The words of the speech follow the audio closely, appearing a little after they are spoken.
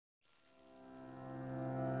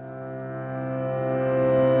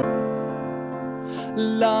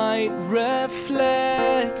light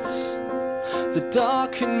reflects the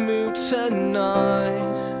darkened mood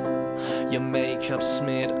tonight. Your makeup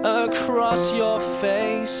smeared across your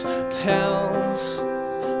face tells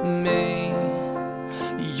me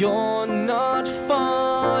you're not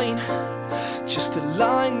fine. Just a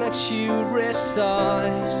line that you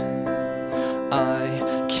recite. I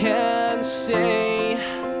can see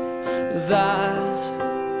that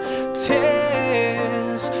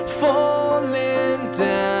tears falling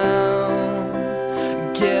down.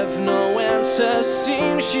 Give no answer,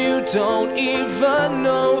 seems you don't even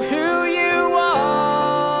know who you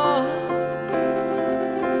are.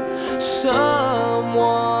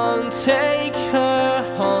 Someone take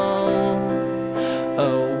her home,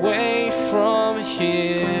 away from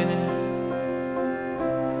here.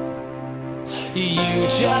 You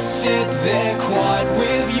just sit there quiet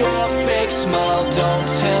with your fake smile. Don't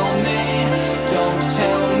tell me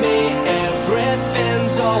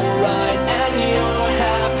everything's alright and you're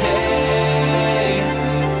happy.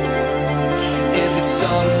 Is it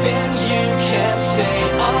something you can't say?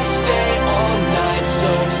 I'll stay all night,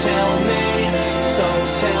 so tell me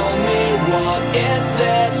what is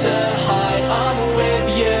there to hide? I'm with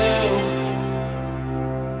you.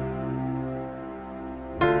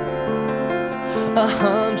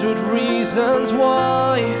 100 reasons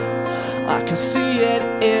why, I can see it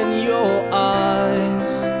in your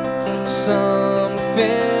eyes.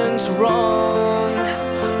 Something's wrong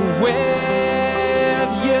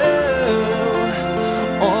with you.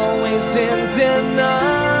 Always in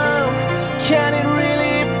denial. Can